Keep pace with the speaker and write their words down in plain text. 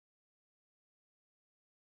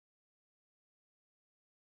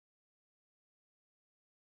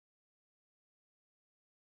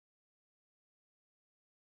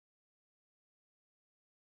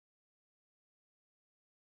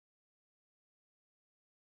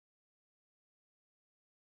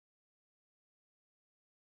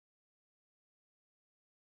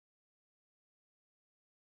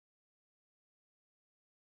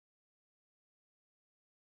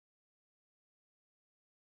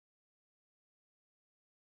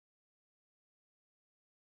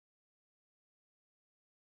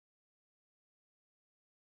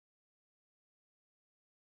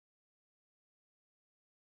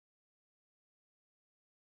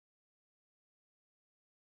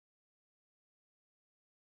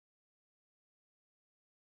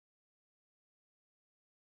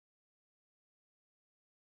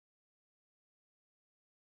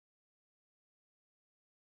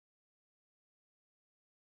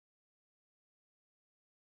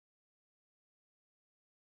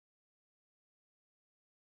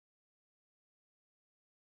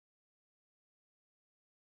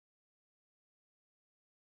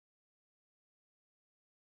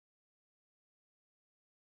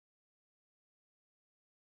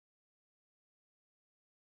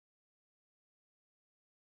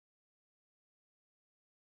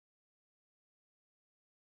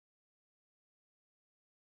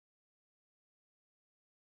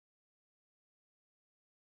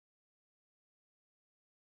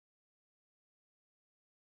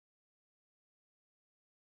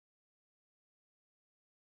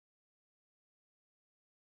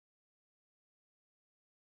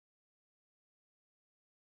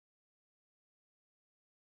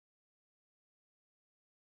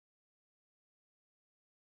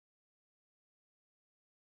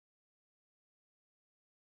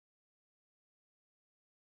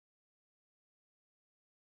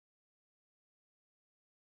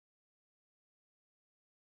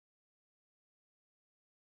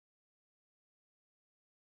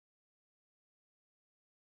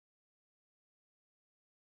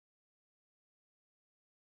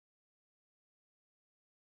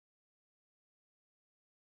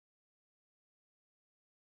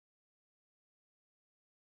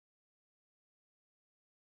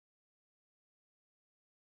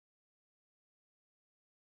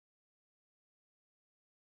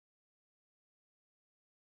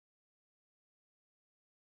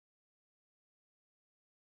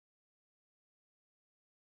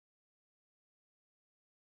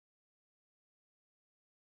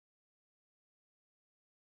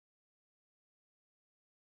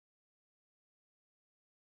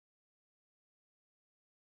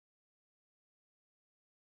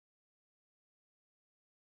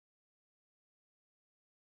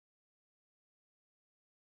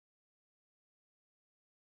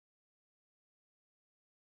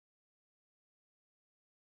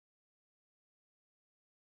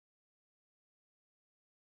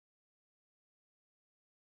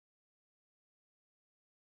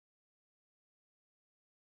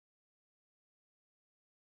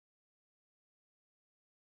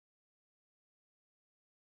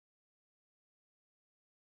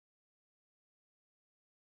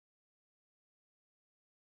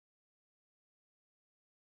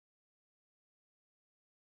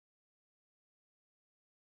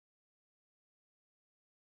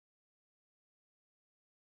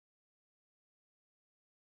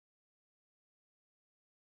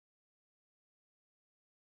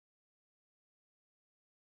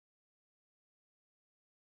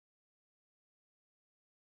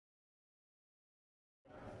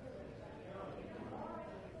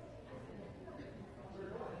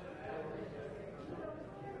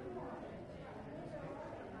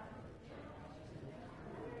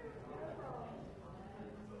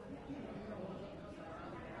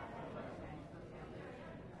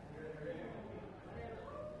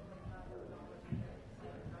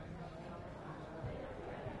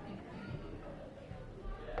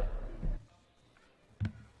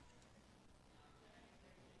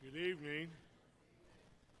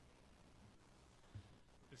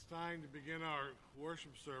time to begin our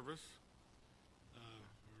worship service, or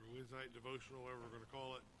Wednesday night devotional, whatever we're going to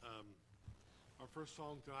call it. Our first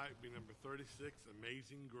song tonight will be number 36,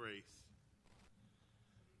 Amazing Grace.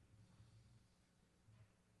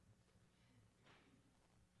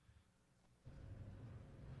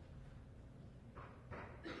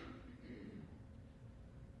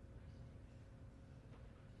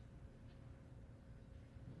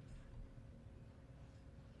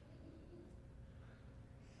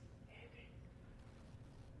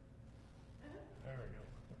 There we go.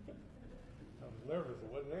 I was nervous, it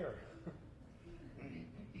wasn't there.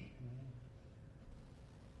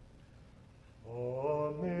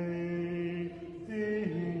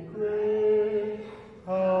 Amazing grace,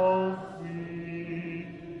 how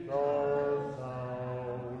sweet the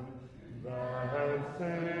sound that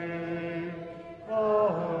saved a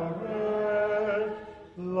wretch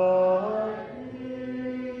like me.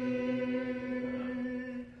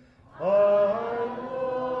 I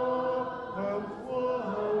once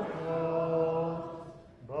was lost,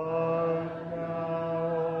 but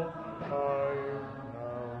now I'm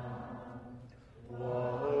found.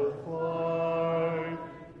 Was blind,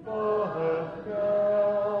 but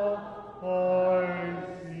now I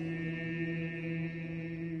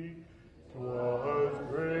see. 'Twas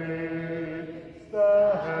grace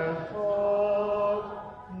that taught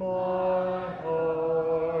my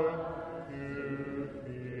heart to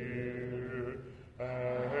fear,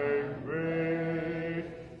 and grace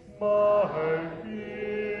my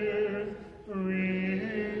fears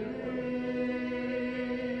relieved.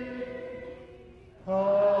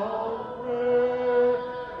 How precious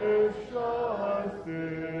is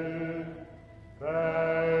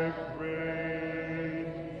that grace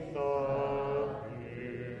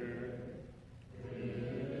appeared.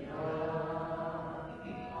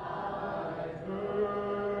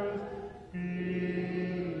 First believed.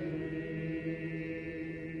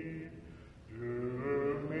 To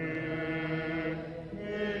many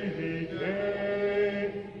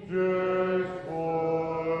dangers,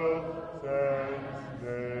 toils, and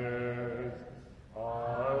snares I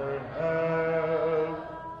have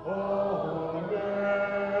already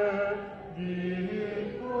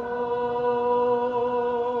gone.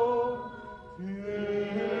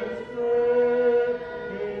 'Tis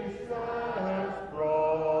grace has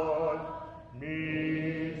brought me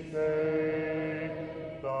safe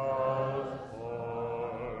thus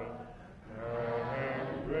far, and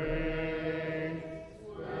grace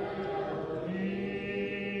will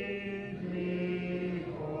lead me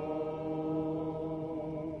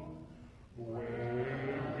home.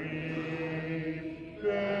 When we've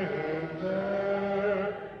been there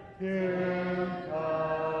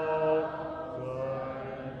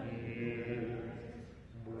 10,000 years,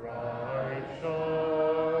 bright shining as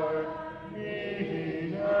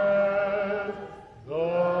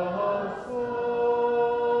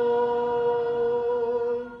the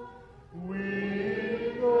sun, we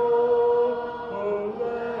go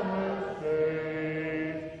less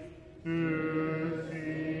days to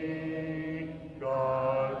see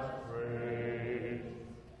God's praise.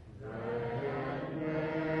 Then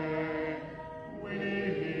may we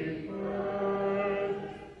first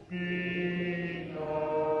begun.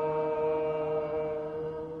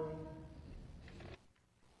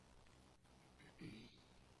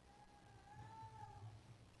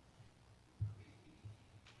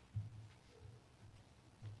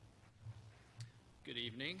 Good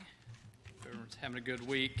evening. Hope everyone's having a good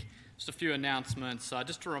week. Just a few announcements.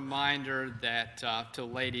 Just a reminder that to the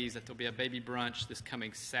ladies that there'll be a baby brunch this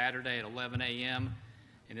coming Saturday at 11 a.m.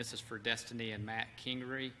 And this is for Destiny and Matt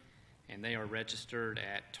Kingery. And they are registered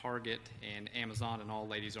at Target and Amazon, and all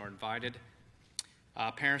ladies are invited.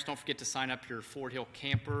 Parents, don't forget to sign up your Fort Hill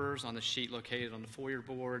campers on the sheet located on the foyer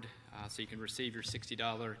board so you can receive your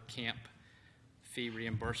 $60 camp fee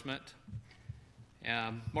reimbursement.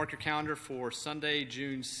 Mark your calendar for Sunday,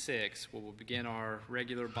 June 6th, where we'll begin our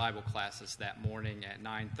regular Bible classes that morning at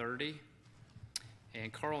 9:30.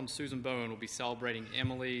 And Carl and Susan Bowen will be celebrating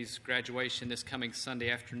Emily's graduation this coming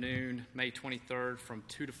Sunday afternoon, May 23rd, from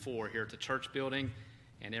 2 to 4 here at the church building,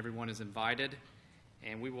 and everyone is invited.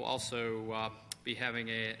 And we will also be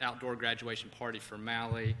having an outdoor graduation party for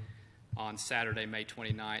Mally on Saturday, May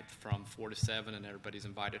 29th, from 4 to 7, and everybody's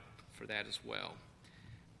invited for that as well.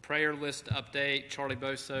 Prayer list update. Charlie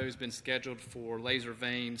Boso has been scheduled for laser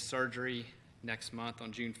vein surgery next month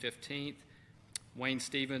on June 15th. Wayne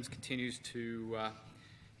Stevens continues to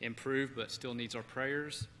improve but still needs our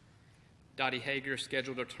prayers. Dottie Hager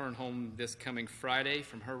scheduled to return home this coming Friday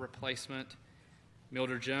from her replacement.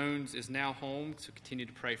 Mildred Jones is now home, so continue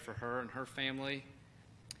to pray for her and her family.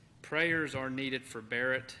 Prayers are needed for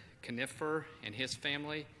Barrett Kniffer and his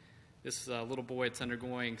family. This is a little boy that's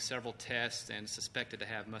undergoing several tests and suspected to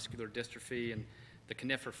have muscular dystrophy, and the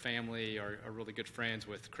Kniffer family are really good friends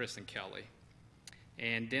with Chris and Kelly.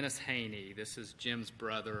 And Dennis Haney, this is Jim's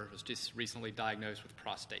brother, was just recently diagnosed with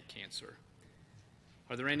prostate cancer.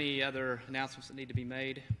 Are there any other announcements that need to be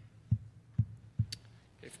made?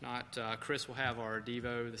 If not, Chris will have our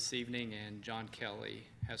Devo this evening, and John Kelly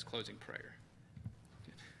has closing prayer.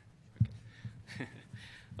 Okay.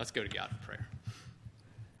 Let's go to God in prayer.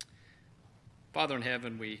 Father in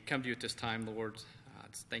heaven, we come to you at this time, Lord,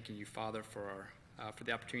 just thanking you, Father, for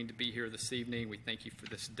the opportunity to be here this evening. We thank you for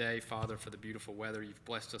this day, Father, for the beautiful weather you've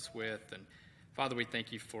blessed us with. And Father, we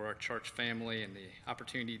thank you for our church family and the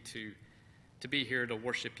opportunity to be here to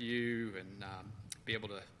worship you and be able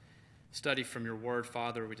to study from your word,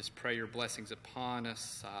 Father. We just pray your blessings upon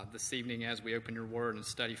us this evening as we open your word and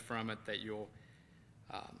study from it, that you'll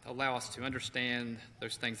allow us to understand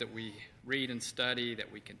those things that we read and study,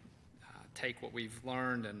 that we can take what we've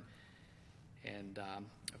learned and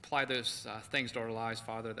apply those things to our lives,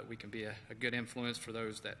 Father, that we can be a good influence for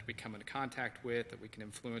those that we come into contact with, that we can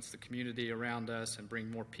influence the community around us and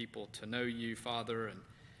bring more people to know you, Father.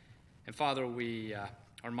 And Father, we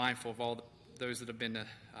are mindful of all those that have been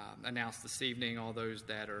announced this evening, all those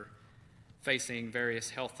that are facing various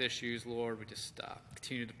health issues, Lord. We just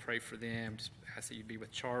continue to pray for them. Just ask that you be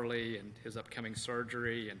with Charlie and his upcoming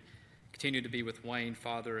surgery, and continue to be with Wayne,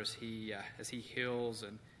 Father, as he heals,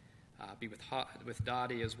 and be with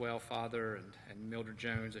Dottie as well, Father, and Mildred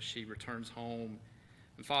Jones as she returns home.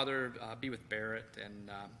 And Father, be with Barrett, and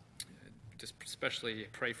just especially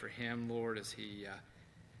pray for him, Lord, as he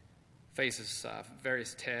faces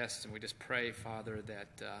various tests. And we just pray, Father,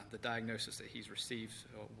 that the diagnosis that he's received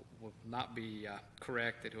will not be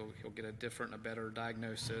correct, that he'll get a different and a better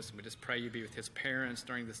diagnosis. And we just pray you be with his parents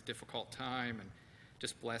during this difficult time, and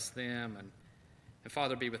just bless them. And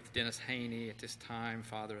Father, be with Dennis Haney at this time,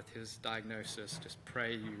 Father, with his diagnosis. Just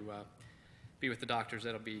pray you be with the doctors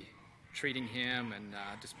that'll be treating him, and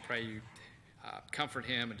just pray you comfort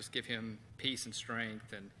him and just give him peace and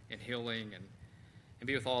strength and healing, and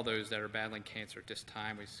be with all those that are battling cancer at this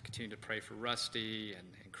time. We just continue to pray for Rusty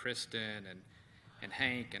and Kristen and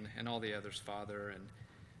Hank and all the others, Father.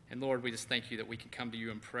 And Lord, we just thank you that we can come to you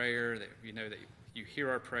in prayer, that we know that you hear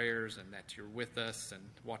our prayers and that you're with us and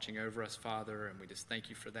watching over us, Father, and we just thank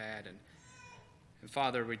you for that. And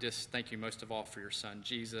Father, we just thank you most of all for your Son,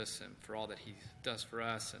 Jesus, and for all that he does for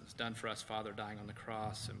us and has done for us, Father, dying on the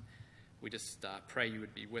cross. And we just pray you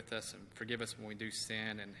would be with us and forgive us when we do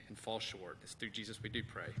sin and fall short. It's through Jesus we do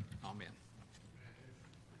pray. Amen.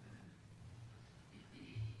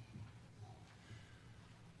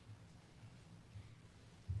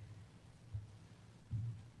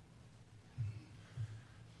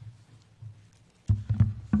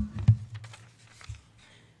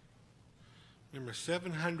 Number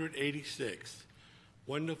 786,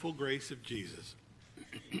 Wonderful Grace of Jesus.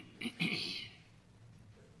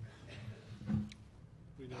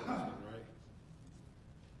 We know this one, right?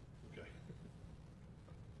 Okay.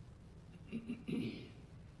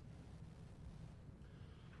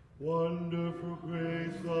 Wonderful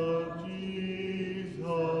grace of Jesus,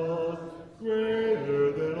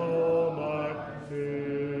 greater than all my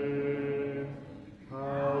sin.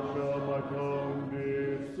 How shall my tongue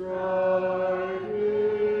describe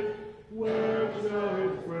it? Where shall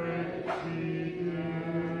his grace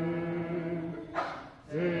begin?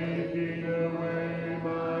 Taking away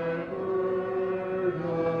my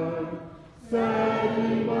burden,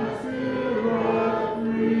 setting my spirit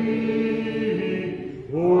free,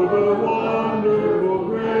 for the wonderful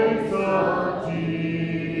grace of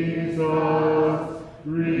Jesus,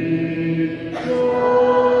 rejoice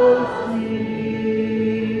me.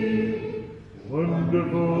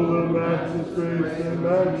 Wonderful the matchless grace and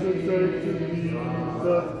matchless grace of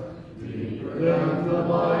Jesus, then the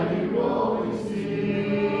mighty rolling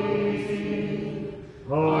sea,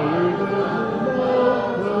 higher than the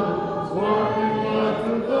mountain, sparkling like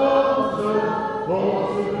the thousand, all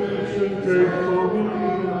sufficient grace for me,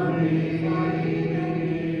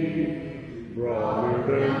 broader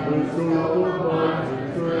than the scope of my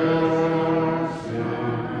transgression,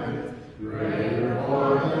 greater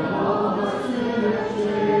far than all my sin and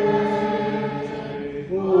shame.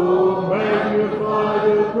 Oh, magnify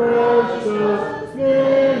the precious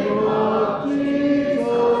name of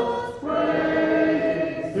Jesus,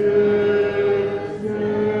 praise his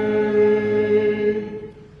name.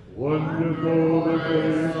 Wonderful the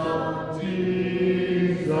grace of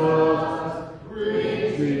Jesus,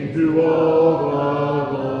 sing to all the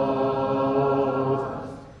lost,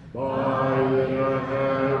 by the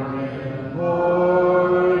hand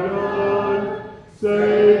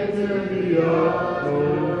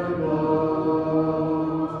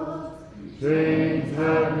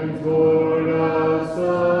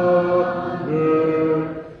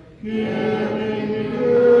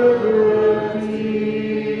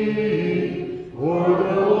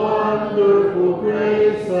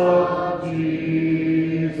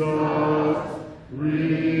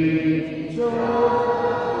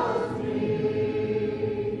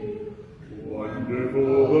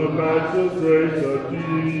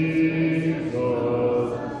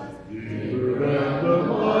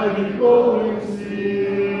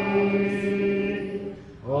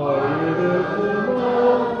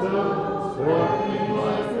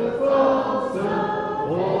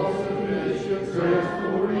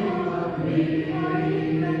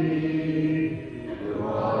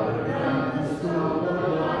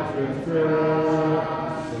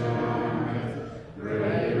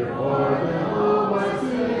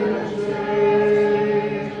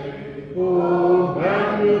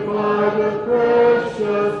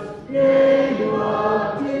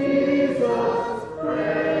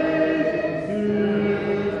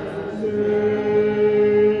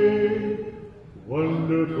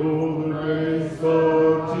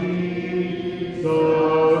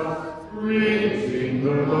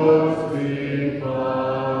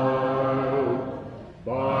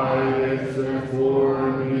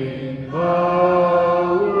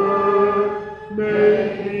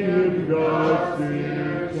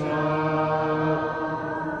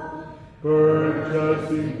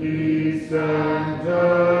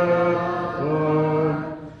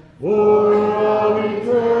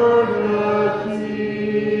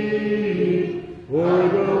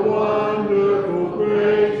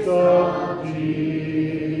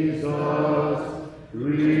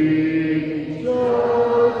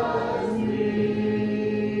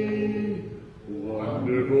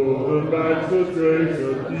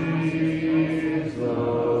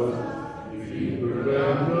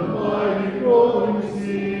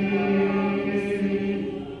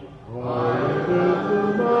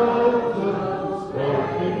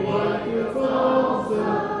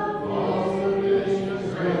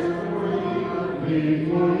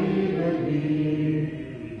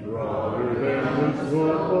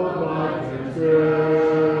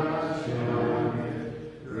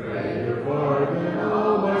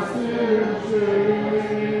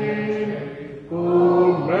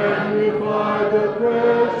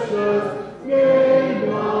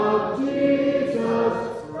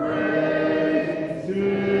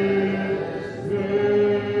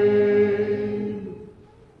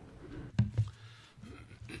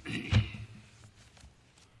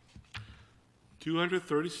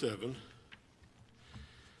 $237.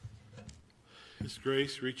 His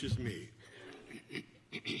grace reaches me. A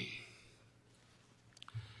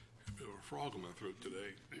bit of a frog in my throat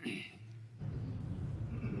today.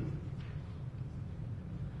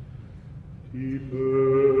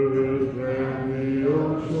 Deeper than the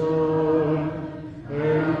ocean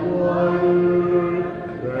and wider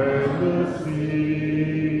than the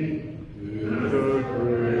sea is a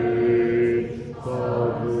great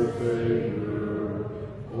Father Savior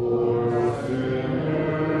for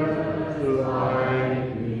sinners like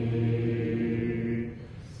me.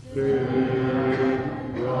 Spirit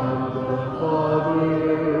from the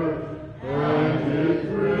Father, and it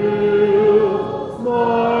thrills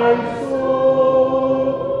my soul.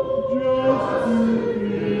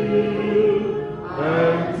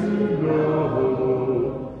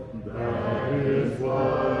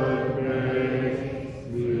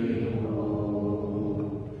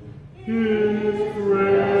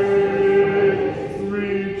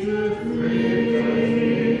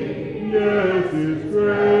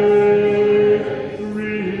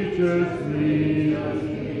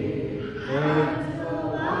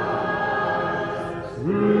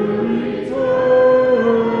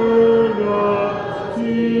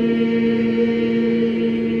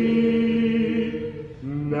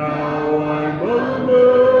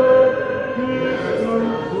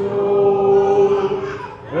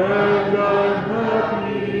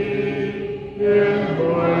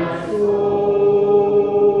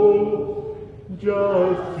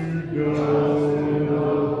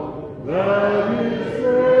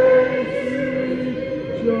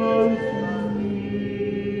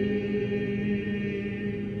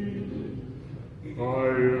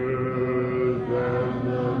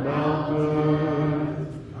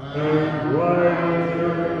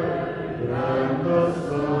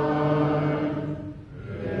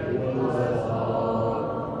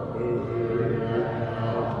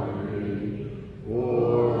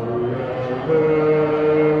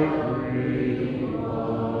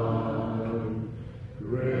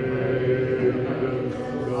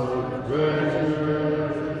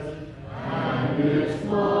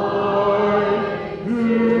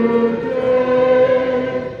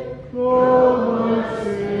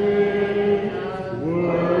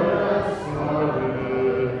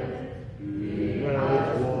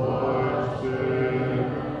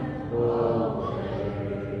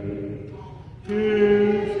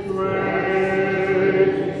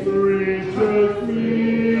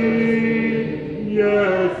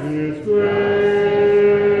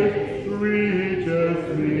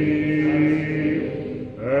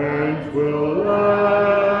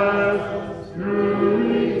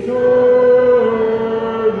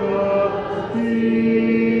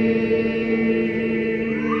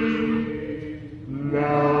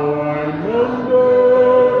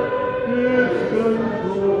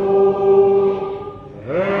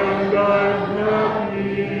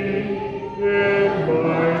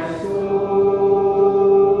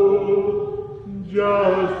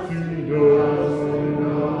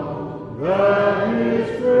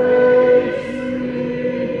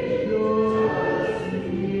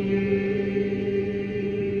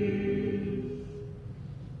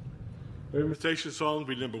 Invitation song will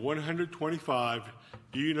be number 125,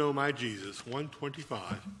 Do You Know My Jesus?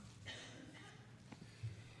 125.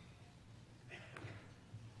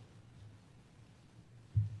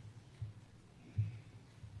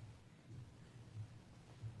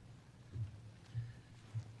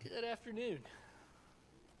 Good afternoon.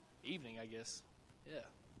 Evening, I guess. Yeah,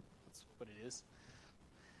 that's what it is.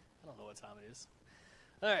 I don't know what time it is.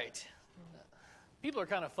 All right. People are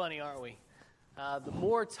kind of funny, aren't we? The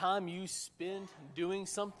more time you spend doing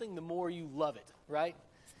something, the more you love it, right?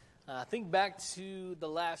 Think back to the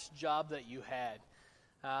last job that you had.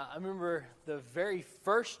 I remember the very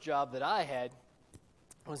first job that I had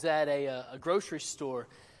was at a grocery store,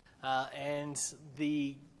 and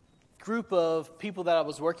the group of people that I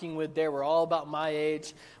was working with there were all about my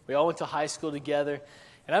age. We all went to high school together,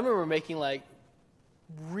 and I remember making like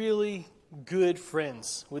really good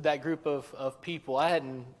friends with that group of people. I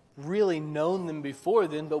hadn't really known them before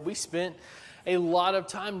then, but we spent a lot of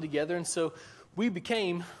time together, and so we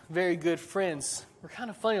became very good friends. We're kind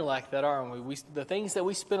of funny like that, aren't we? The things that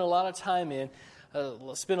we spend a lot of time in,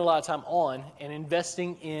 spend a lot of time on, and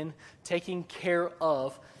investing in, taking care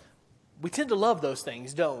of, we tend to love those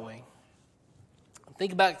things, don't we?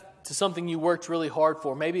 Think back to something you worked really hard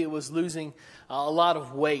for. Maybe it was losing a lot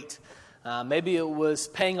of weight. Maybe it was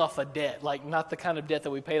paying off a debt, like not the kind of debt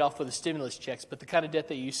that we paid off with the stimulus checks, but the kind of debt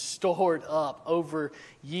that you stored up over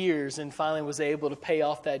years and finally was able to pay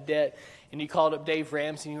off that debt. And you called up Dave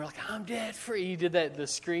Ramsey and you were like, I'm debt free. You did the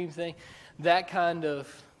scream thing. That kind of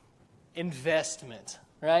investment,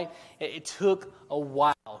 right? It took a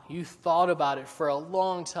while. You thought about it for a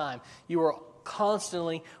long time. You were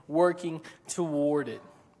constantly working toward it.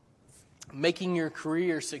 Making your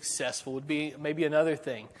career successful would be maybe another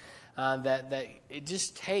thing. That it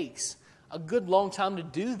just takes a good long time to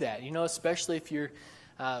do that, especially if you're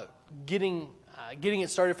getting it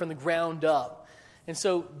started from the ground up. And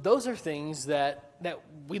so those are things that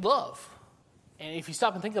we love. And if you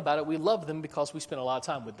stop and think about it, we love them because we spend a lot of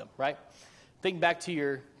time with them, right? Think back to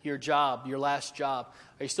your job, your last job.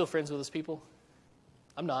 Are you still friends with those people?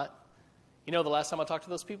 I'm not. The last time I talked to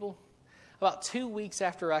those people? About 2 weeks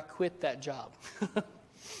after I quit that job. Is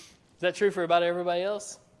that true for about everybody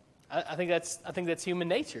else? I think that's human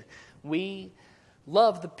nature. We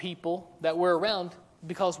love the people that we're around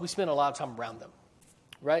because we spend a lot of time around them,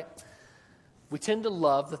 right? We tend to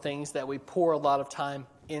love the things that we pour a lot of time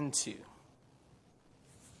into.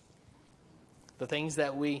 The things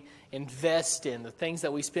that we invest in, the things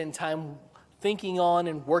that we spend time thinking on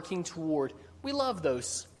and working toward. We love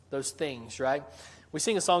those things, right? We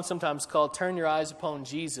sing a song sometimes called Turn Your Eyes Upon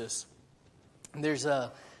Jesus. And there's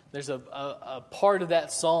a part of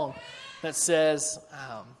that song that says,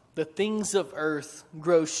 the things of earth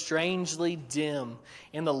grow strangely dim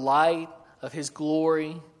in the light of His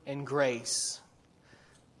glory and grace.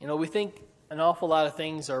 We think an awful lot of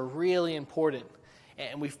things are really important,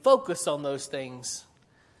 and we focus on those things.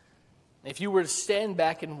 If you were to stand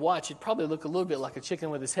back and watch, it'd probably look a little bit like a chicken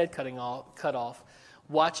with his head cut off,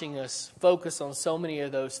 watching us focus on so many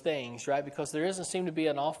of those things, right? Because there doesn't seem to be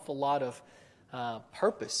an awful lot of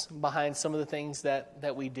purpose behind some of the things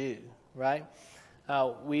that we do, right?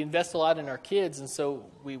 We invest a lot in our kids, and so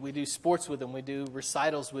we do sports with them. We do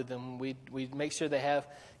recitals with them. We make sure they have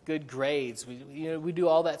good grades. We do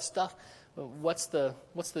all that stuff. What's the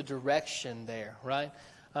direction there, right?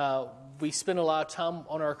 We spend a lot of time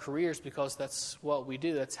on our careers because that's what we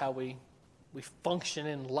do. That's how we function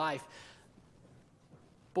in life.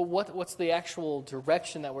 But what's the actual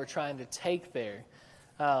direction that we're trying to take there?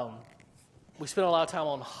 We spend a lot of time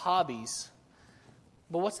on hobbies,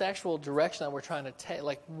 but what's the actual direction that we're trying to take?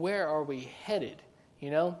 Like, where are we headed,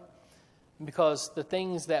 you know? Because the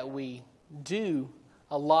things that we do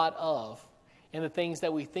a lot of and the things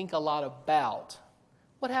that we think a lot about,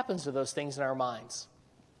 what happens to those things in our minds?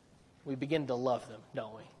 We begin to love them,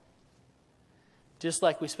 don't we? Just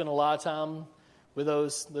like we spend a lot of time with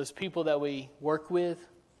those people that we work with,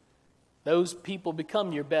 those people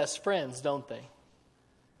become your best friends, don't they?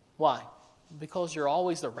 Why? Because you're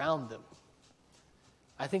always around them.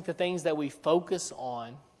 I think the things that we focus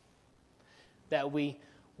on, that we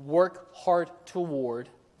work hard toward,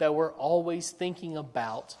 that we're always thinking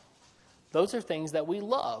about, those are things that we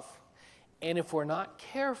love. And if we're not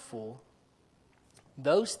careful,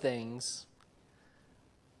 those things,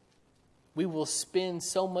 we will spend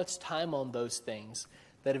so much time on those things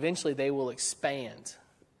that eventually they will expand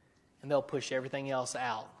and they'll push everything else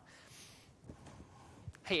out.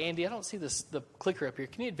 Hey, Andy, I don't see the clicker up here.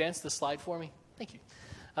 Can you advance the slide for me? Thank you.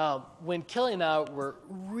 When Kelly and I were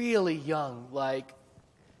really young, like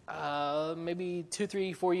maybe 2,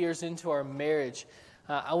 3, 4 years into our marriage,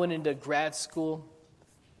 I went into grad school,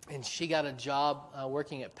 and she got a job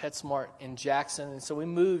working at PetSmart in Jackson. And so we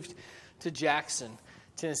moved to Jackson,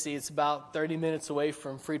 Tennessee. It's about 30 minutes away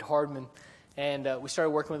from Freed-Hardman. And we started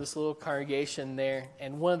working with this little congregation there.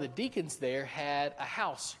 And one of the deacons there had a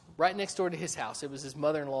house right next door to his house. It was his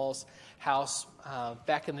mother-in-law's house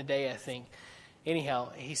back in the day, I think.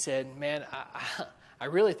 Anyhow, he said, man, I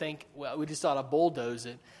really think, well, we just ought to bulldoze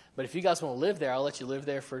it. But if you guys want to live there, I'll let you live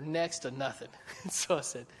there for next to nothing. So I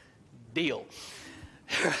said, deal.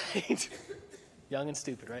 Right? Young and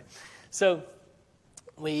stupid, right? So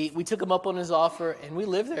we took him up on his offer, and we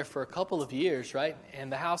lived there for a couple of years, right?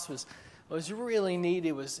 And the house was really neat.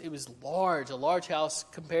 It was large, a large house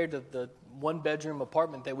compared to the one-bedroom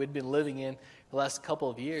apartment that we'd been living in the last couple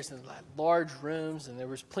of years. And like large rooms, and there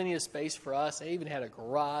was plenty of space for us. They even had a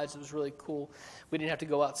garage. It was really cool. We didn't have to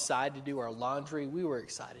go outside to do our laundry. We were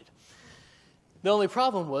excited. The only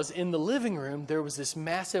problem was in the living room, there was this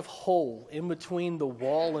massive hole in between the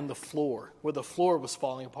wall and the floor where the floor was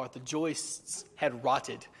falling apart. The joists had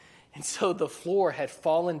rotted. And so the floor had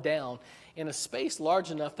fallen down in a space large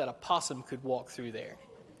enough that a possum could walk through there.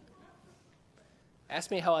 Ask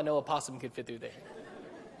me how I know a possum could fit through there.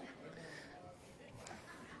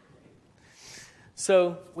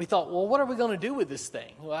 So we thought, well, what are we going to do with this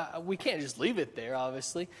thing? Well, we can't just leave it there,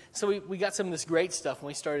 obviously. So we got some of this great stuff, and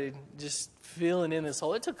we started just filling in this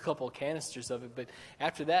hole. It took a couple of canisters of it, but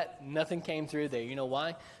after that, nothing came through there. You know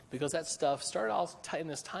why? Because that stuff started off in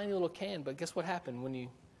this tiny little can, but guess what happened? When you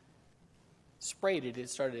sprayed it, it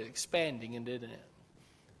started expanding, and didn't it?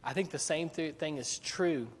 I think the same thing is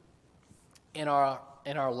true in our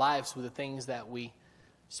lives with the things that we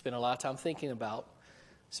spend a lot of time thinking about,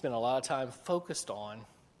 spend a lot of time focused on,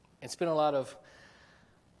 and spend a lot of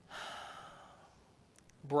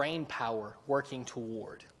brain power working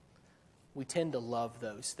toward. We tend to love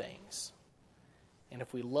those things. And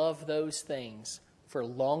if we love those things for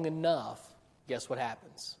long enough, guess what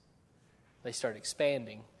happens? They start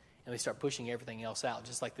expanding, and they start pushing everything else out,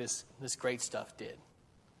 just like this great stuff did.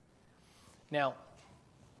 Now,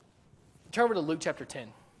 turn over to Luke chapter 10.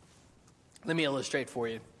 Let me illustrate for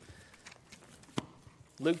you.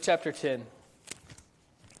 Luke chapter 10.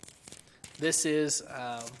 This is,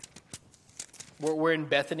 we're in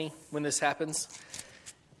Bethany when this happens.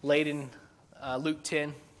 Late in Luke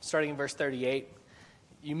 10, starting in verse 38.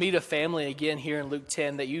 You meet a family again here in Luke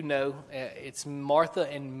 10 that you know. It's Martha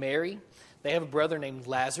and Mary. They have a brother named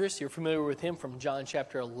Lazarus. You're familiar with him from John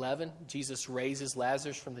chapter 11. Jesus raises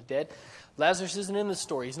Lazarus from the dead. Lazarus isn't in the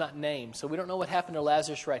story. He's not named. So we don't know what happened to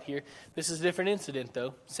Lazarus right here. This is a different incident,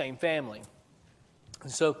 though. Same family.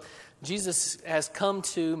 And so Jesus has come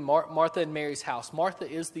to Martha and Mary's house. Martha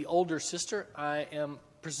is the older sister, I am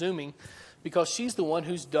presuming, because she's the one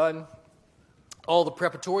who's done all the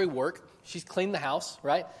preparatory work. She's cleaned the house,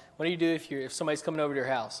 right? What do you do if somebody's coming over to your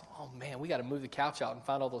house? Oh, man, we got to move the couch out and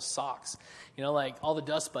find all those socks. You know, like all the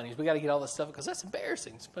dust bunnies. We got to get all this stuff because that's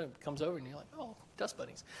embarrassing. Somebody comes over and you're like, oh, dust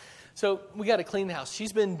bunnies. So we got to clean the house.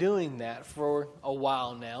 She's been doing that for a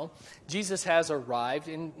while now. Jesus has arrived,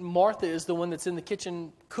 and Martha is the one that's in the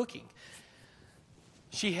kitchen cooking.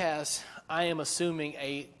 She has, I am assuming,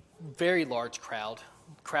 a very large crowd.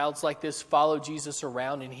 Crowds like this follow Jesus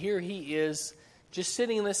around, and here he is just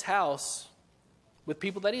sitting in this house with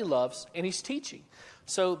people that he loves, and he's teaching.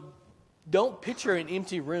 So don't picture an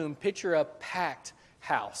empty room. Picture a packed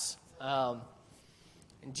house. And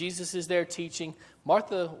Jesus is there teaching.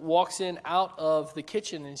 Martha walks in out of the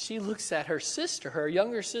kitchen, and she looks at her sister, her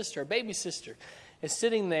younger sister, her baby sister, is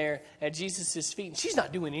sitting there at Jesus' feet, and she's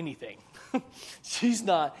not doing anything. She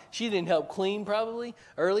didn't help clean probably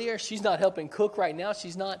earlier. She's not helping cook right now.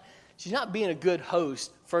 She's not being a good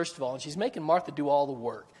host, first of all, and she's making Martha do all the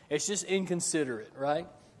work. It's just inconsiderate, right?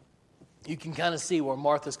 You can kind of see where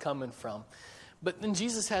Martha's coming from. But then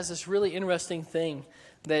Jesus has this really interesting thing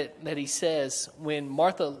that he says when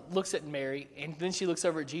Martha looks at Mary, and then she looks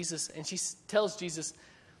over at Jesus, and she tells Jesus,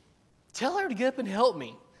 tell her to get up and help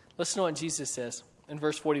me. Listen to what Jesus says in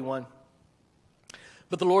verse 41.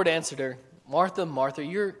 But the Lord answered her, Martha, Martha,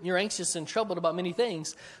 you're anxious and troubled about many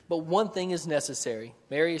things, but one thing is necessary.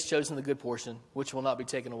 Mary has chosen the good portion, which will not be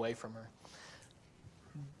taken away from her.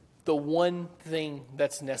 The one thing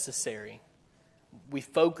that's necessary. We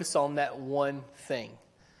focus on that one thing.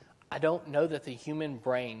 I don't know that the human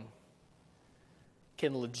brain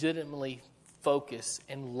can legitimately focus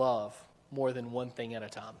and love more than one thing at a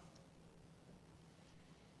time.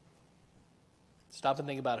 Stop and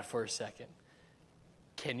think about it for a second.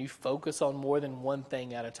 Can you focus on more than one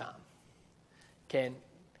thing at a time?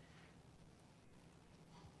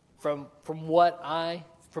 From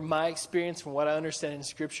my experience, from what I understand in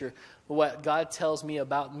Scripture, what God tells me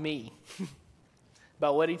about me,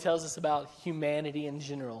 about what He tells us about humanity in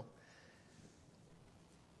general,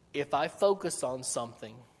 if I focus on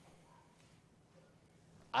something,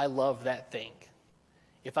 I love that thing.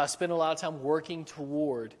 If I spend a lot of time working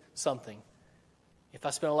toward something, if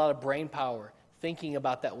I spend a lot of brain power thinking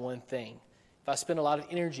about that one thing, if I spend a lot of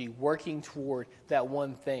energy working toward that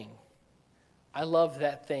one thing, I love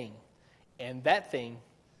that thing. And that thing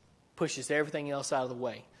pushes everything else out of the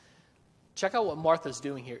way. Check out what Martha's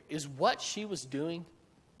doing here. Is what she was doing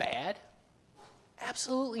bad?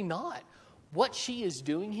 Absolutely not. What she is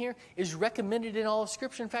doing here is recommended in all of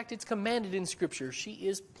Scripture. In fact, it's commanded in Scripture. She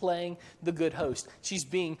is playing the good host. She's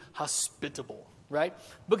being hospitable, right?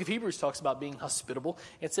 The book of Hebrews talks about being hospitable.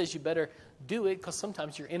 It says you better do it because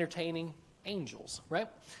sometimes you're entertaining angels, right?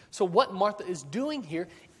 So what Martha is doing here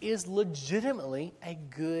is legitimately a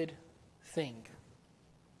good thing.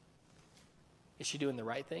 Is she doing the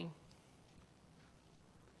right thing?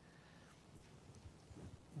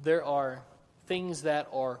 There are things that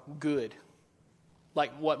are good,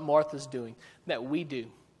 like what Martha's doing, that we do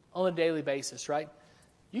on a daily basis, right?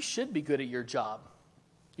 You should be good at your job.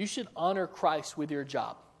 You should honor Christ with your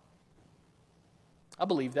job. I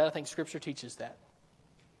believe that. I think Scripture teaches that.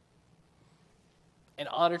 And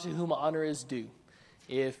honor to whom honor is due.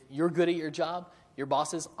 If you're good at your job, your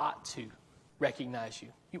bosses ought to recognize you.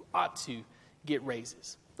 You ought to get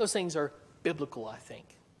raises. Those things are biblical, I think.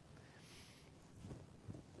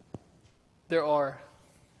 There are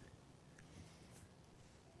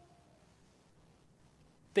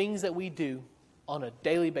things that we do on a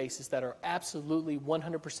daily basis that are absolutely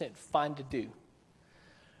 100% fine to do.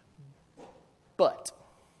 But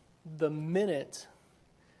the minute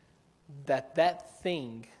that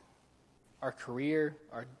thing, our career,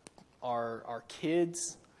 our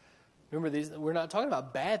kids, remember these, we're not talking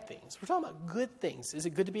about bad things. We're talking about good things. Is it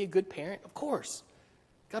good to be a good parent? Of course.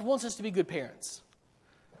 God wants us to be good parents.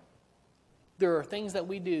 There are things that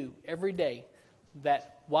we do every day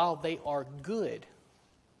that while they are good,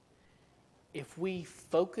 if we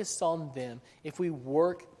focus on them, if we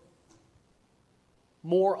work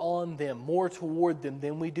more on them, more toward them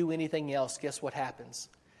than we do anything else, guess what happens?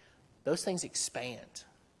 Those things expand.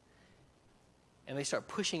 And they start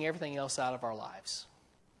pushing everything else out of our lives.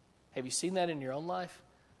 Have you seen that in your own life?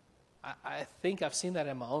 I think I've seen that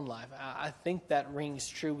in my own life. I think that rings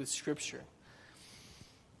true with Scripture.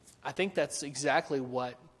 I think that's exactly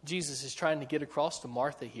what Jesus is trying to get across to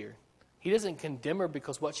Martha here. He doesn't condemn her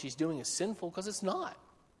because what she's doing is sinful, because it's not.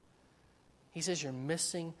 He says you're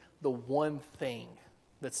missing the one thing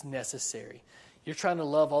that's necessary. You're trying to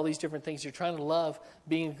love all these different things. You're trying to love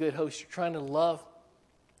being a good host. You're trying to love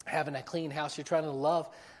having a clean house. You're trying to love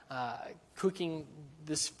cooking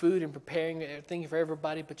this food and preparing everything for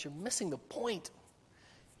everybody, but you're missing the point.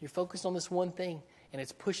 You're focused on this one thing, and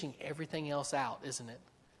it's pushing everything else out, isn't it?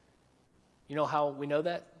 You know how we know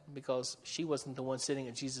that? Because she wasn't the one sitting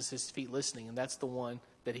at Jesus' feet listening, and that's the one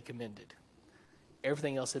that he commended.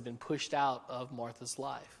 Everything else had been pushed out of Martha's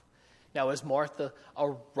life. Now, is Martha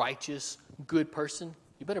a righteous, good person?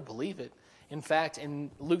 You better believe it. In fact,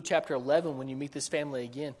 in Luke chapter 11, when you meet this family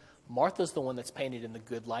again, Martha's the one that's painted in the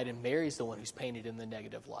good light, and Mary's the one who's painted in the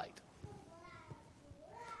negative light.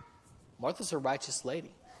 Martha's a righteous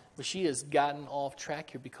lady, but she has gotten off track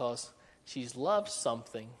here because she's loved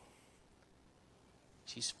something.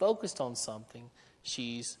 She's focused on something.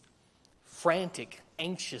 She's frantic,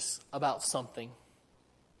 anxious about something.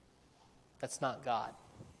 That's not God.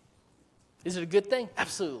 Is it a good thing?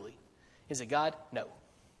 Absolutely. Is it God? No.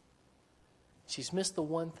 She's missed the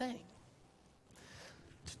one thing.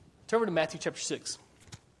 Turn over to Matthew chapter 6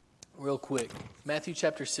 real quick. Matthew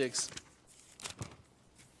chapter 6,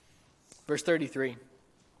 verse 33.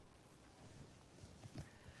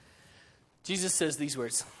 Jesus says these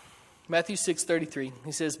words. Matthew 6:33.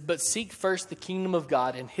 He says, "But seek first the kingdom of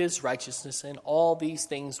God and his righteousness, and all these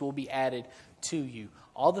things will be added to you."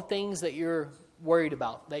 All the things that you're worried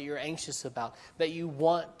about, that you're anxious about, that you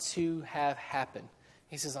want to have happen.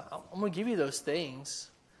 He says, I'm going to give you those things.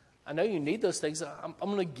 I know you need those things. I'm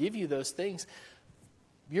going to give you those things.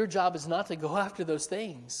 Your job is not to go after those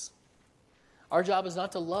things. Our job is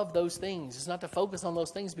not to love those things. It's not to focus on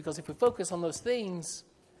those things, because if we focus on those things,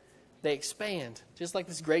 they expand, just like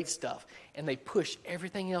this great stuff, and they push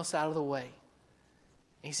everything else out of the way.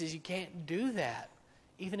 And he says you can't do that,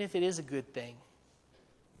 even if it is a good thing.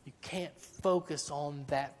 You can't focus on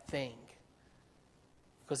that thing,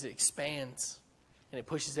 because it expands and it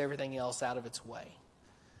pushes everything else out of its way.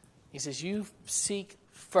 He says you seek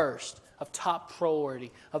first, of top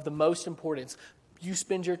priority, of the most importance. You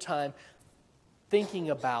spend your time thinking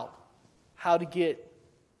about how to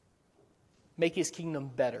make his kingdom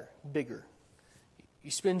better, bigger.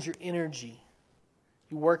 You spend your energy.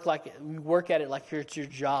 You work at it like it's your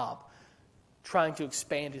job, trying to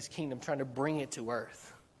expand his kingdom, trying to bring it to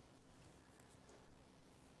earth.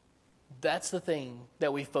 That's the thing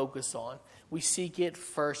that we focus on. We seek it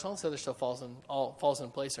first. All this other stuff falls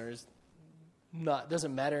in place, or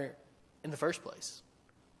doesn't matter in the first place.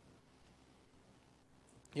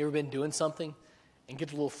 You ever been doing something and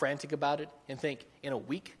get a little frantic about it and think, in a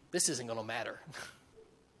week, this isn't going to matter?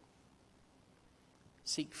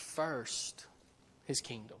 Seek first his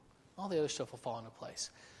kingdom. All the other stuff will fall into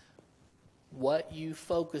place. What you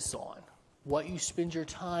focus on, what you spend your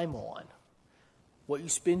time on, what you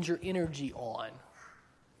spend your energy on,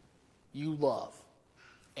 you love,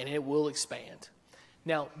 and it will expand.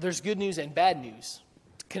 Now, there's good news and bad news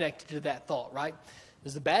connected to that thought, right?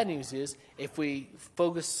 Because the bad news is, if we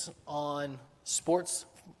focus on sports,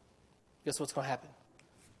 guess what's going to happen?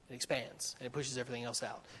 It expands, and it pushes everything else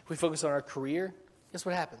out. If we focus on our career, guess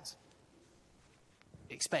what happens?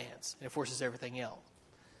 It expands, and it forces everything out.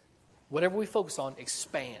 Whatever we focus on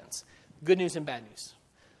expands. Good news and bad news.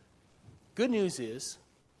 Good news is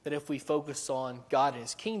that if we focus on God and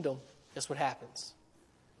his kingdom, guess what happens?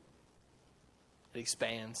 It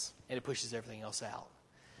expands, and it pushes everything else out.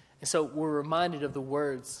 And so we're reminded of the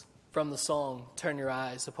words from the song, "Turn Your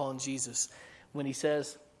Eyes Upon Jesus," when he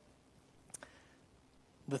says,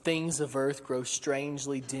 "The things of earth grow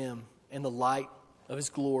strangely dim in the light of his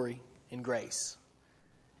glory and grace."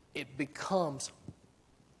 It becomes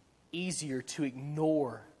easier to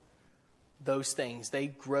ignore those things. They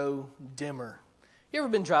grow dimmer. You ever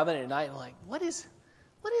been driving at night and like, what is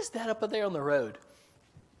that up there on the road?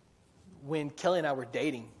 When Kelly and I were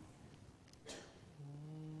dating,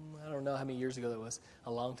 I don't know how many years ago that was,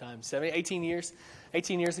 a long time, 18 years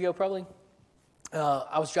ago probably.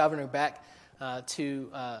 I was driving her back to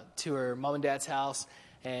her mom and dad's house,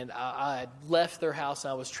 and I had left their house,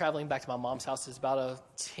 and I was traveling back to my mom's house. It's about a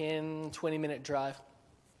 10, 20-minute drive.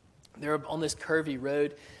 They're on this curvy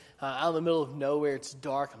road out in the middle of nowhere. It's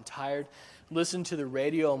dark. I'm tired. Listen to the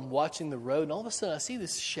radio. I'm watching the road, and all of a sudden I see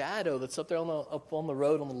this shadow that's up there up on the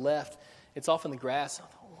road on the left. It's off in the grass. I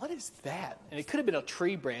thought, what is that? And it could have been a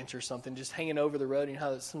tree branch or something just hanging over the road. You know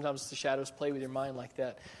how sometimes the shadows play with your mind like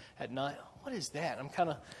that at night. What is that? I'm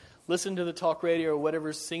kind of listening to the talk radio or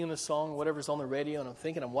whatever's singing the song, whatever's on the radio, and I'm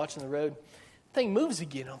thinking, I'm watching the road. The thing moves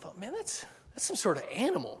again. I thought, man, that's some sort of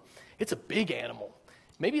animal. It's a big animal.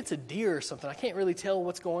 Maybe it's a deer or something. I can't really tell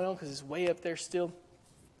what's going on because it's way up there still.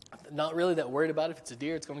 Not really that worried about it. If it's a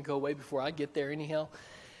deer, it's going to go away before I get there anyhow.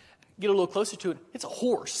 Get a little closer to it. It's a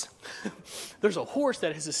horse. There's a horse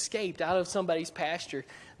that has escaped out of somebody's pasture.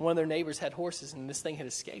 One of their neighbors had horses, and this thing had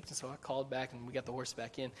escaped. And so I called back, and we got the horse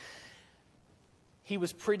back in. He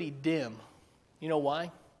was pretty dim. You know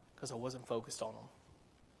why? Because I wasn't focused on him.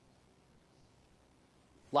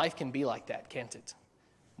 Life can be like that, can't it?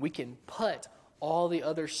 We can put all the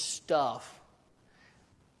other stuff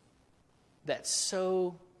that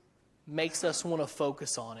so makes us want to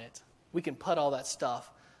focus on it. We can put all that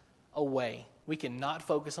stuff away. We can not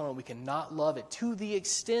focus on it. We can not love it to the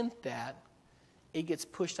extent that it gets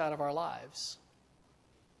pushed out of our lives.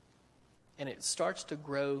 And it starts to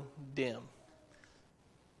grow dim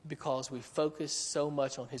because we focus so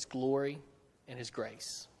much on his glory and his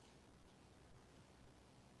grace.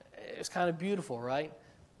 It's kind of beautiful, right?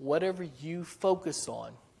 Whatever you focus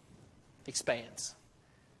on expands,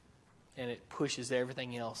 and it pushes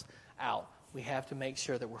everything else out. We have to make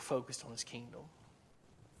sure that we're focused on his kingdom,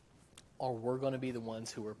 or we're going to be the ones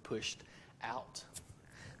who are pushed out.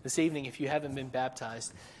 This evening, if you haven't been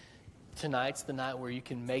baptized, tonight's the night where you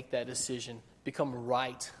can make that decision, become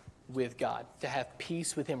right with God, to have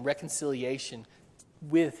peace with Him, reconciliation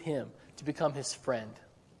with Him, to become His friend.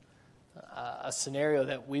 A scenario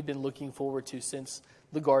that we've been looking forward to since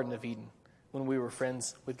the Garden of Eden, when we were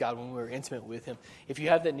friends with God, when we were intimate with Him. If you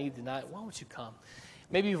have that need tonight, why don't you come?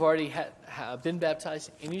 Maybe you've already been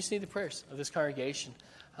baptized and you just need the prayers of this congregation,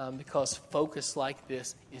 because focus like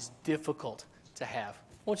this is difficult to have.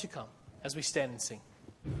 Won't you come as we stand and sing?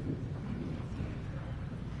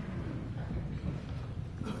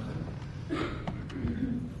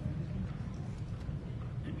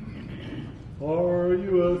 Are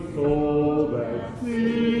you a soul that's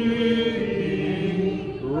seeking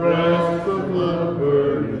rest from the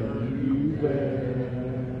burden you bear?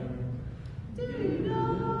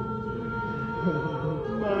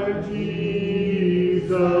 My Jesus,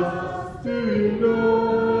 do you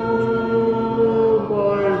know,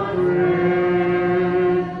 my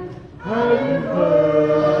friend, have you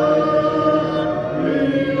heard He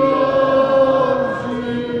loves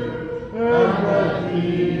you and that He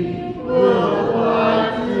will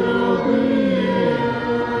abide till the end?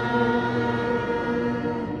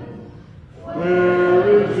 Where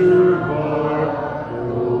is your heart,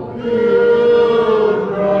 O pilgrim?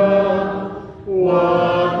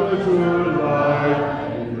 What was your life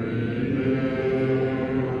reveal?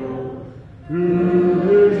 Who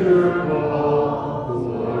is your call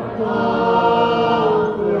for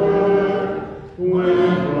comfort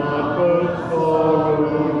when not but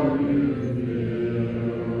sorrow you feel?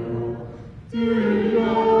 Do you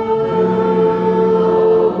know,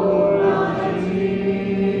 my Jesus?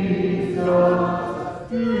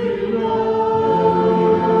 Do you know,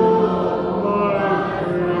 my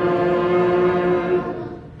friend?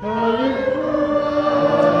 Have you heard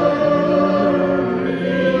He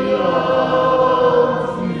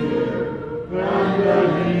loves you and that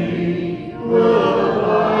He will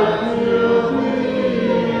abide till the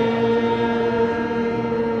end?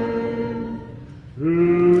 Who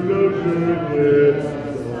knows your gifts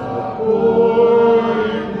of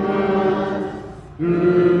appointment? Who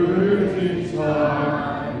hears each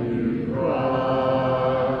time you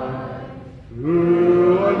cry? Who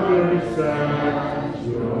understands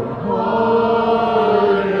your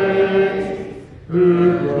heartaches? Who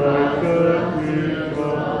dries the tears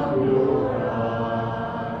from your eyes?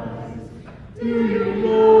 Do you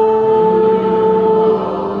know,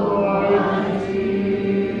 my Jesus?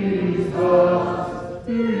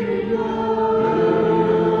 Do you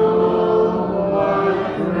know, my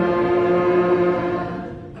friend?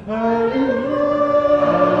 Have you heard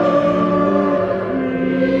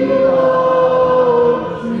He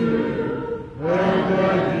loves you and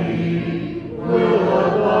that He will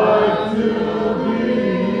abide till the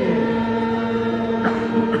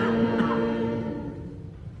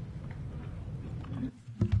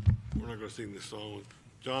We're not going to sing this song.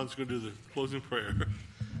 John's going to do the closing prayer.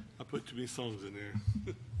 I put too many songs in there.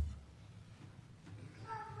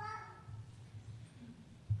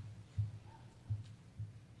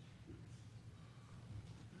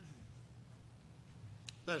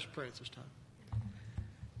 Let's pray at this time.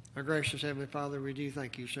 Our gracious Heavenly Father, we do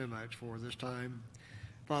thank you so much for this time.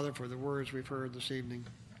 Father, for the words we've heard this evening.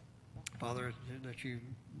 Father, that you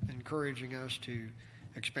encouraging us to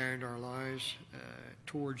expand our lives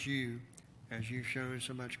towards you as you've shown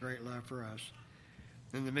so much great love for us.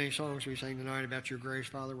 In the many songs we sang tonight about your grace,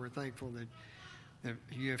 Father, we're thankful that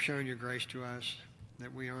you have shown your grace to us,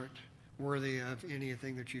 that we aren't worthy of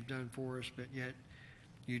anything that you've done for us, but yet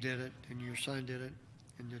you did it and your Son did it,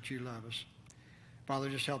 and that you love us. Father,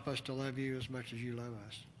 just help us to love you as much as you love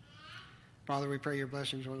us. Father, we pray your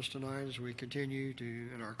blessings on us tonight as we continue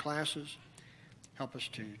in our classes. Help us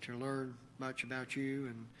to learn much about you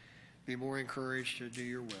and be more encouraged to do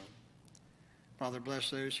your will. Father, bless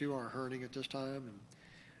those who are hurting at this time. And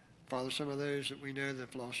Father, some of those that we know that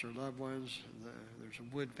have lost their loved ones. There's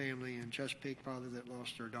a Wood family in Chesapeake, Father, that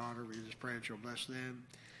lost their daughter. We just pray that you'll bless them.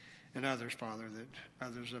 And others, Father, that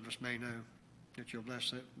others of us may know that you'll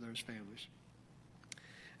bless those families.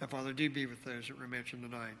 And Father, do be with those that were mentioned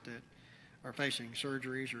tonight that are facing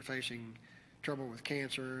surgeries or facing trouble with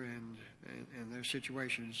cancer and those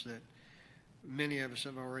situations that many of us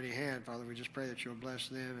have already had. Father, we just pray that you'll bless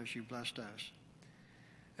them as you blessed us.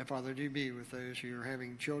 And Father, do be with those who are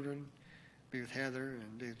having children. Be with Heather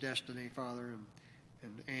and be with Destiny, Father,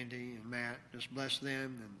 and Andy and Matt. Just bless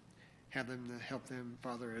them and have them to help them,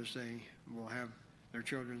 Father, as they will have their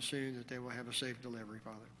children soon, that they will have a safe delivery,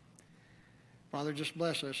 Father. Father, just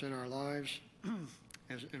bless us in our lives,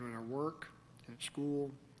 in our work, at school,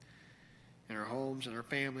 in our homes, and our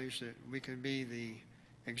families, that we can be the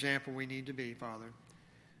example we need to be, Father.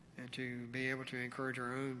 and to be able to encourage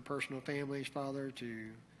our own personal families, Father,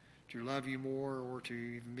 to love you more or to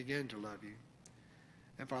even begin to love you.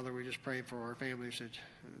 And Father, we just pray for our families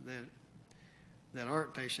that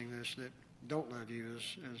aren't facing this, that don't love you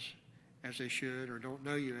as they should or don't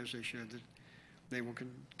know you as they should, that they will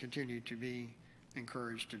continue to be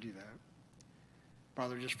encouraged to do that.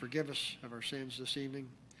 Father, just forgive us of our sins this evening.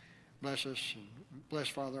 Bless us, and bless,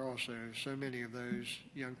 Father, also so many of those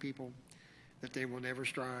young people that they will never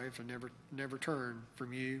strive and never turn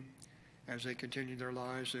from you as they continue their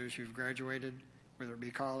lives, those who've graduated, whether it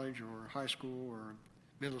be college or high school or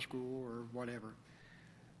middle school or whatever.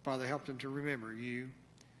 Father, help them to remember you,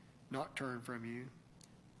 not turn from you,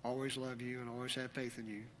 always love you, and always have faith in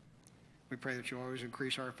you. We pray that you always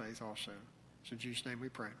increase our faith also. So in Jesus' name we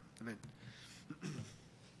pray. Amen.